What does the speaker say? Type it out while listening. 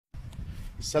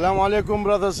Assalamu alaikum,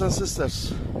 brothers and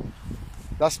sisters.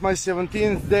 That's my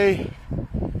 17th day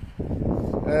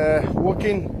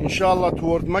walking, inshallah,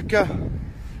 toward Mecca.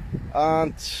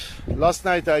 And last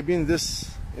night I've been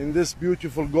in this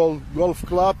beautiful golf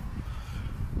club.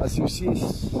 As you see,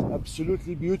 it's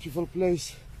absolutely beautiful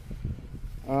place.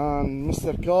 And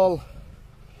Mr. Carl,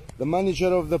 the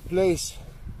manager of the place,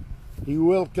 he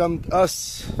welcomed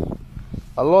us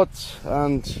a lot,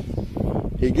 and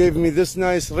he gave me this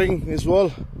nice ring as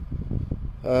well.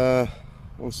 1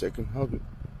 second,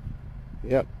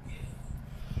 yeah.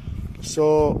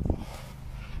 So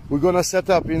we're gonna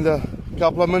set up in the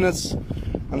couple of minutes,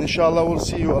 and inshallah we'll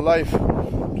see you alive.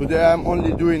 Today I'm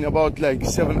only doing about like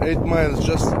 7-8 miles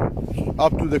just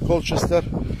up to the Colchester,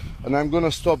 and I'm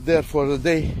gonna stop there for the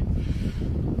day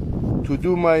to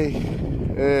do my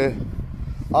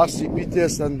RCP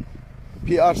test and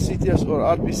PRC test or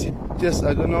RPC test.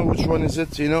 I don't know which one is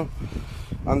it, you know,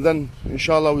 and then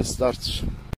inshallah we start.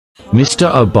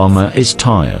 Mr. Obama is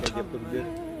tired.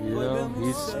 You know,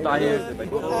 he's tired.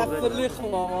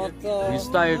 He's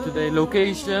tired today.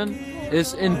 Location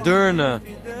is in Deurne.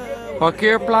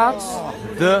 Parkeerplaats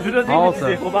De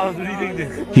Halte.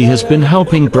 He has been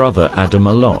helping brother Adam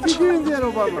a lot.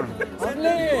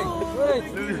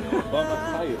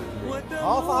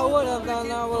 Half hour and then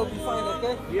we'll be fine,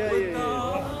 okay? Yeah.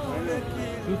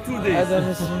 2 days.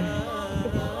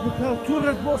 Look how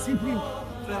 200 more simply.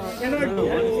 Energy.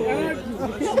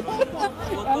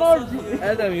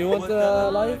 Adam, you want a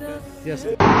light? Yes.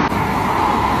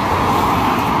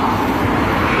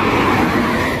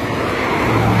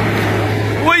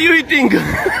 What are you eating?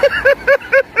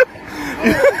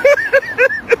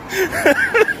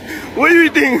 What are you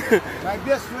eating?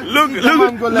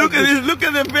 Look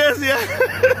at the face, yeah.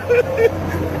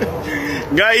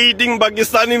 Guy eating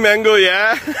Pakistani mango,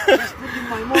 yeah.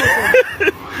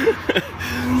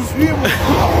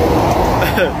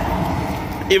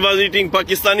 He was eating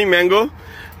Pakistani mango,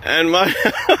 and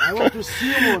I want to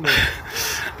see him on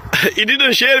it. He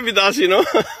didn't share with us, you know.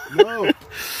 No.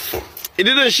 He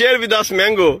didn't share with us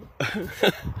mango.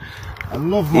 I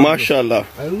love mango. Mashallah.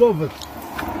 I love it.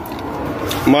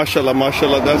 Mashallah,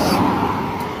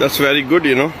 that's very good,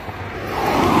 you know.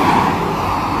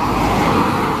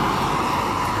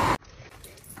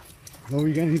 No,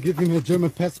 we're going to give him a German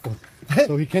passport,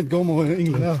 so he can't go more in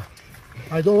England. No,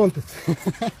 I don't want it.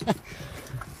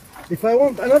 If I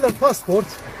want another passport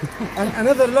and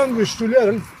another language to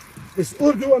learn, it's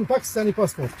Urdu and Pakistani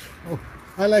passport. Oh,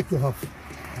 I like to have.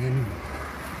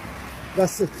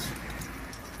 That's it.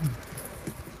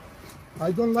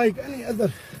 I don't like any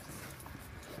other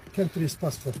country's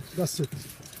passport. That's it.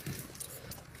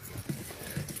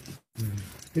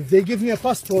 If they give me a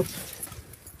passport,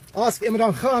 ask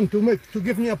Imran Khan to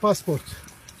give me a passport.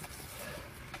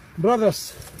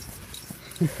 Brothers.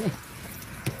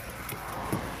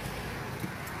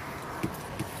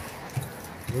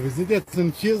 Wir sind jetzt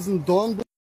in Viersen-Dornburg.